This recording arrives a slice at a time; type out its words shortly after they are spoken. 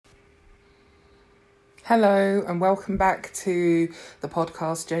Hello and welcome back to the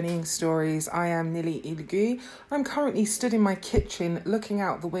podcast Journeying Stories. I am Nili Ilgu. I'm currently stood in my kitchen looking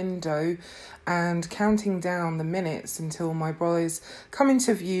out the window and counting down the minutes until my boys come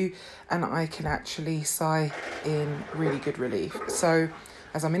into view and I can actually sigh in really good relief. So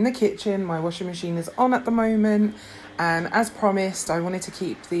as I'm in the kitchen, my washing machine is on at the moment, and as promised, I wanted to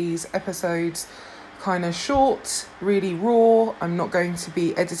keep these episodes kind of short, really raw. I'm not going to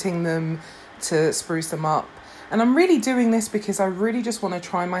be editing them to spruce them up, and I'm really doing this because I really just want to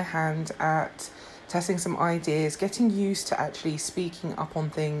try my hand at testing some ideas, getting used to actually speaking up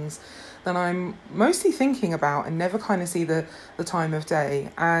on things that I'm mostly thinking about and never kind of see the time of day.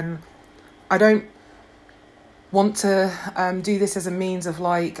 And I don't want to do this as a means of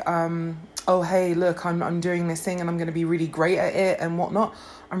like, oh hey, look, I'm doing this thing and I'm going to be really great at it and whatnot.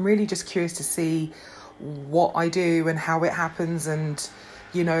 I'm really just curious to see what I do and how it happens, and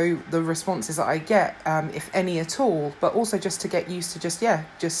you know, the responses that I get, if any at all, but also just to get used to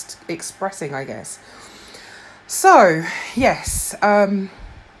just expressing, I guess. So, yes, the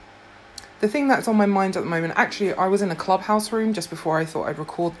thing that's on my mind at the moment, actually, I was in a Clubhouse room just before I thought I'd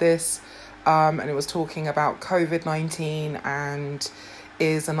record this, and it was talking about COVID-19 and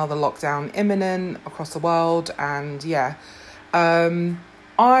is another lockdown imminent across the world, and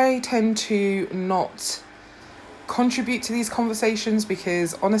I tend to not contribute to these conversations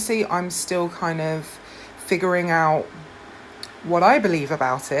because honestly I'm still kind of figuring out what I believe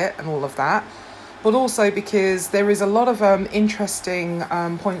about it and all of that, but also because there is a lot of interesting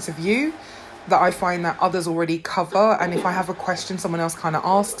points of view that I find that others already cover, and if I have a question someone else kind of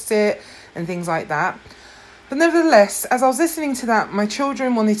asks it and things like that. But nevertheless, as I was listening to that, my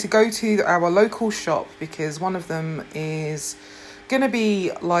children wanted to go to our local shop because one of them is going to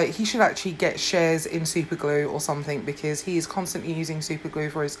be like, he should actually get shares in super glue or something because he is constantly using super glue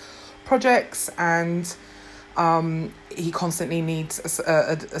for his projects, and he constantly needs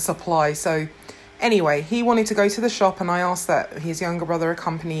a supply. So anyway, he wanted to go to the shop, and I asked that his younger brother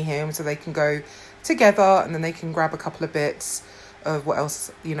accompany him so they can go together and then they can grab a couple of bits of what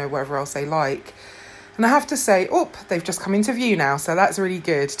else, you know, whatever else they like. And I have to say, they've just come into view now, so that's really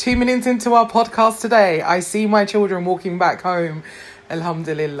good. 2 minutes into our podcast today, I see my children walking back home.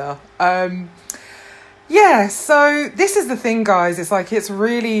 Alhamdulillah. So this is the thing, guys. It's like, it's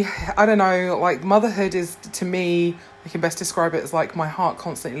really, I don't know, like motherhood is, to me, I can best describe it as like my heart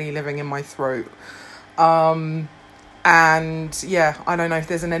constantly living in my throat. And yeah, I don't know if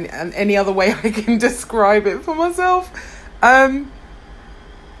there's any other way I can describe it for myself.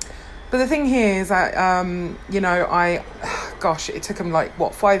 But the thing here is that, it took them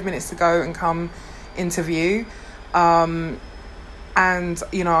 5 minutes to go and come into view. And,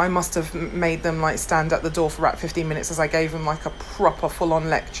 you know, I must have made them stand at the door for about 15 minutes as I gave them a proper full-on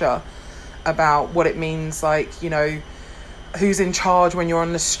lecture about what it means, who's in charge when you're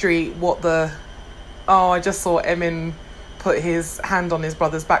on the street, I just saw Emin put his hand on his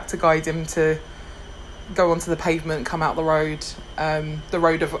brother's back to guide him to go onto the pavement, come out the road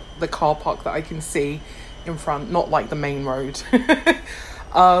of the car park that I can see in front, not like the main road.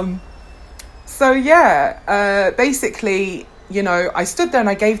 Basically, you know, I stood there and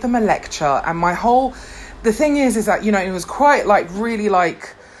I gave them a lecture, and the thing is that, you know, it was quite really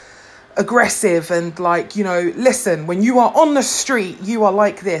aggressive and listen, when you are on the street, you are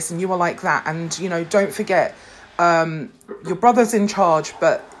like this and you are like that, and, you know, don't forget, your brother's in charge,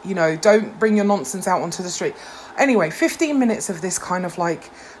 but, you know, don't bring your nonsense out onto the street. Anyway, 15 minutes of this kind of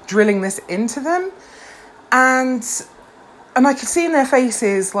drilling this into them, and I could see in their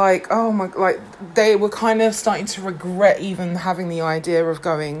faces they were kind of starting to regret even having the idea of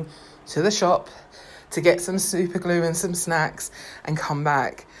going to the shop to get some super glue and some snacks and come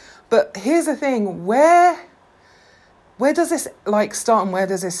back. But here's the thing, where does this start and where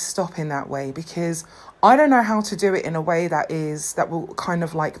does this stop in that way? Because I don't know how to do it in a way that will kind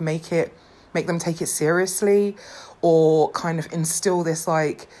of make them take it seriously, or kind of instill this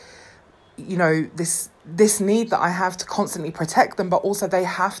this need that I have to constantly protect them, but also they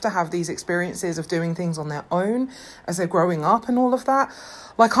have to have these experiences of doing things on their own as they're growing up and all of that.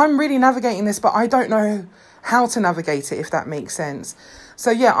 I'm really navigating this, but I don't know how to navigate it, if that makes sense. So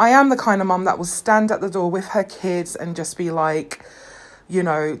yeah, I am the kind of mum that will stand at the door with her kids and just be like, you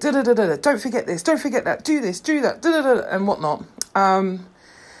know, da-da-da-da-da, don't forget this, don't forget that, do this, do that, da-da-da-da, and whatnot.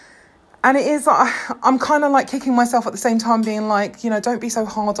 And it is, I'm kind of kicking myself at the same time, being you know, don't be so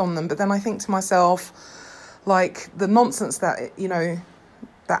hard on them. But then I think to myself, the nonsense that, you know,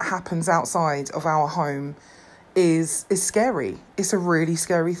 that happens outside of our home is scary. It's a really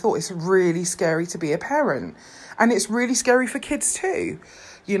scary thought. It's really scary to be a parent. And it's really scary for kids too.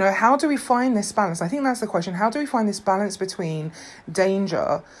 You know, how do we find this balance? I think that's the question. How do we find this balance between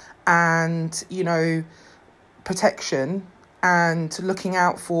danger and, you know, protection and looking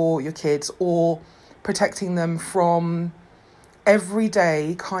out for your kids, or protecting them from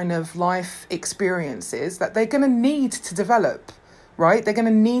everyday kind of life experiences that they're going to need to develop, right? They're going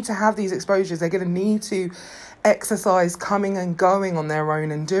to need to have these exposures. They're going to need to exercise coming and going on their own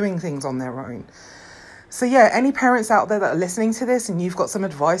and doing things on their own. So yeah, any parents out there that are listening to this and you've got some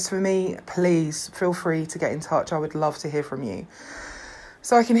advice for me, please feel free to get in touch. I would love to hear from you.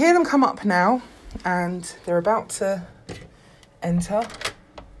 So I can hear them come up now, and they're about to enter.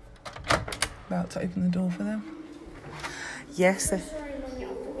 About to open the door for them. Yes. Sorry, Mummy, I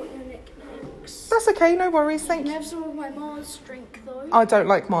forgot your nicknames. That's okay, no worries, thank Can I you. have some of my Mars drink, though? I don't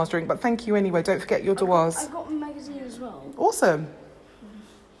like Mars drink, but thank you anyway. Don't forget your doors. I got a magazine as well. Awesome.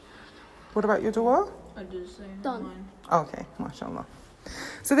 What about your door? I do the same. Done. Mine. Okay, mashallah.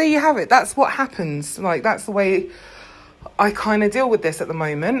 So there you have it. That's what happens. Like, that's the way I kind of deal with this at the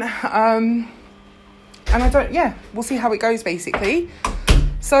moment. And we'll see how it goes, basically.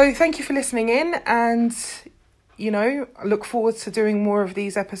 So thank you for listening in, and, you know, I look forward to doing more of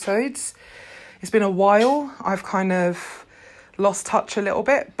these episodes. It's been a while. I've kind of lost touch a little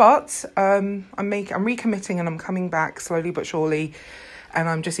bit, but I'm recommitting, and I'm coming back slowly but surely, and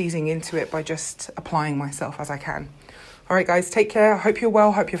I'm just easing into it by just applying myself as I can. All right, guys, take care. I hope you're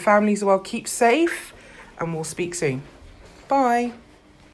well. Hope your family's well. Keep safe, and we'll speak soon. Bye.